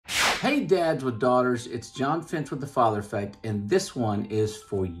Hey dads with daughters, it's John Finch with the Father Effect, and this one is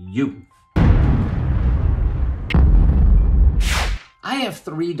for you. I have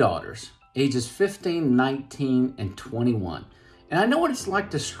 3 daughters, ages 15, 19, and 21, and I know what it's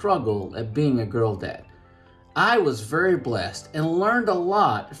like to struggle at being a girl dad. I was very blessed and learned a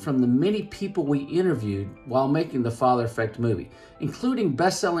lot from the many people we interviewed while making the Father Effect movie, including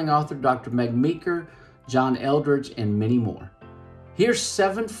best-selling author Dr. Meg Meeker, John Eldredge, and many more. Here's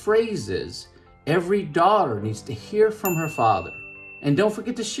 7 phrases every daughter needs to hear from her father. And don't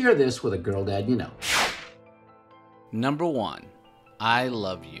forget to share this with a girl dad you know. Number 1, I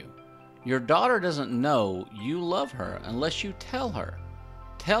love you. Your daughter doesn't know you love her unless you tell her.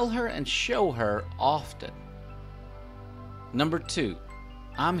 Tell her and show her often. Number 2,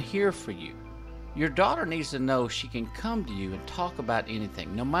 I'm here for you. Your daughter needs to know she can come to you and talk about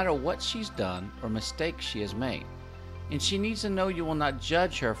anything, no matter what she's done or mistakes she has made. And she needs to know you will not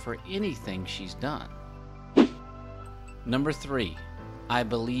judge her for anything she's done. Number 3, I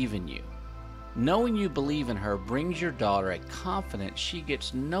believe in you. Knowing you believe in her brings your daughter a confidence she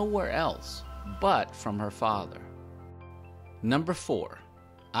gets nowhere else but from her father. Number 4,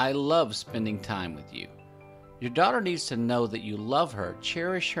 I love spending time with you. Your daughter needs to know that you love her,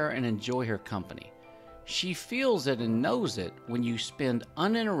 cherish her, and enjoy her company. She feels it and knows it when you spend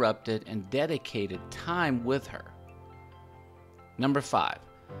uninterrupted and dedicated time with her. Number 5,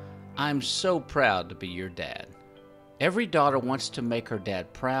 I'm so proud to be your dad. Every daughter wants to make her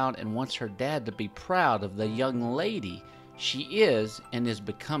dad proud and wants her dad to be proud of the young lady she is and is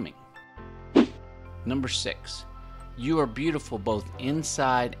becoming. Number 6, you are beautiful both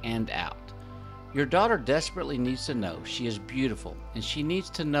inside and out. Your daughter desperately needs to know she is beautiful, and she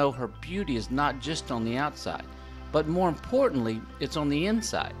needs to know her beauty is not just on the outside, but more importantly, it's on the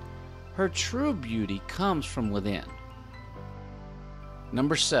inside. Her true beauty comes from within.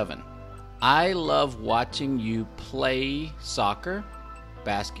 Number 7, I love watching you play soccer,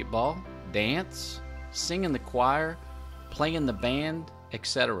 basketball, dance, sing in the choir, play in the band,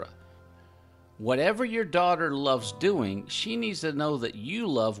 etc. Whatever your daughter loves doing, she needs to know that you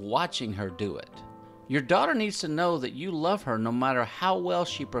love watching her do it. Your daughter needs to know that you love her no matter how well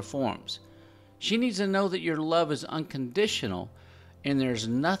she performs. She needs to know that your love is unconditional and there's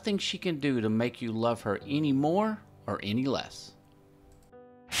nothing she can do to make you love her any more or any less.